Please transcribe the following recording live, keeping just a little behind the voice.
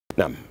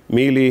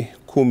Miili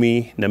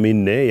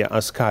 14 ya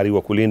askari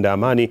wa kulinda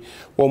amani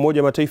wa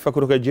Umoja Mataifa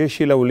kutoka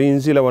Jeshi la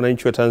Ulinzi la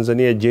Wananchi wa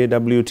Tanzania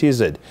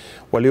JWTZ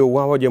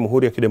waliouawa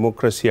Jamhuri ya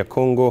Kidemokrasia ya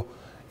Kongo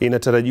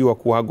inatarajiwa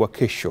kuagwa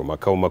kesho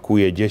makao makuu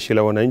ya Jeshi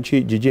la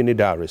Wananchi jijini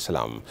Dar es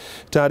Salaam.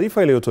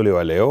 Taarifa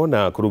iliyotolewa leo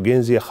na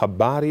Kurugenzi ya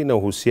Habari na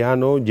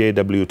Uhusiano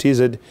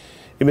JWTZ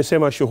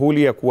imesema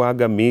shughuli ya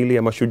kuaga miili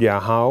ya mashujaa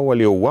hao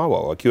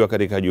waliouawa wakiwa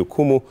katika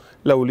jukumu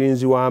la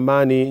ulinzi wa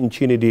amani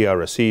nchini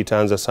DRC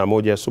itaanza saa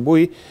 1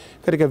 asubuhi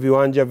katika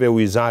viwanja vya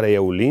Wizara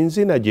ya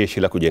Ulinzi na Jeshi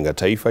la Kujenga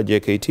Taifa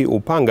JKT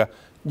Upanga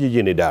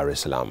jijini Dar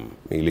es Salaam.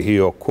 Miili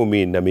hiyo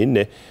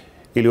 14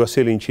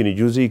 iliwasili nchini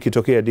juzi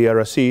ikitokea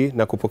DRC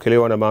na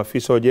kupokelewa na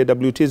maafisa wa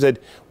JWTZ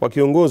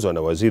wakiongozwa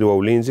na Waziri wa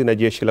Ulinzi na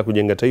Jeshi la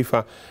Kujenga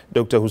Taifa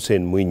Dr.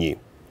 Hussein Mwinyi.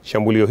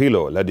 Shambulio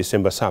hilo la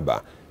Disemba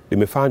 7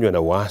 limefanywa na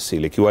waasi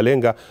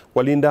likiwalenga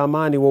walinda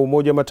amani wa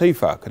Umoja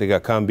Mataifa katika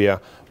kambi ya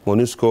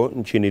MONUSCO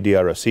nchini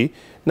DRC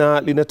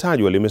na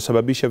linatajwa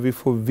limesababisha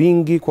vifo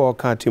vingi kwa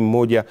wakati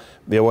mmoja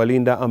vya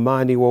walinda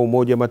amani wa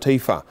Umoja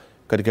Mataifa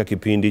katika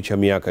kipindi cha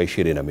miaka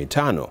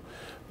 25.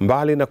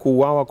 Mbali na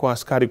kuuawa kwa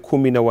askari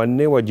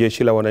 14 wa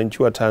Jeshi la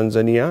Wananchi wa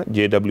Tanzania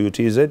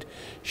JWTZ,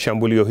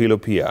 shambulio hilo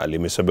pia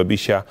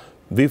limesababisha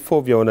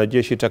vifo vya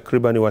wanajeshi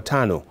takriban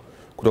 5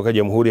 kutoka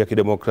Jamhuri ya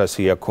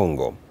Kidemokrasia ya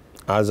Kongo.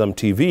 Azam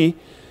TV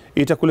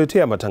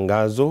itakuletea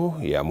matangazo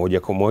ya moja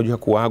kwa moja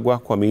kuagwa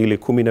kwa miili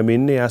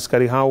 14 ya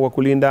askari hao wa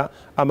kulinda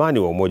amani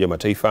wa Umoja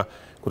Mataifa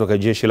kutoka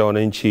Jeshi la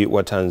Wananchi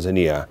wa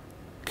Tanzania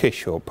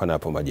kesho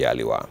panapo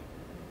majaliwa.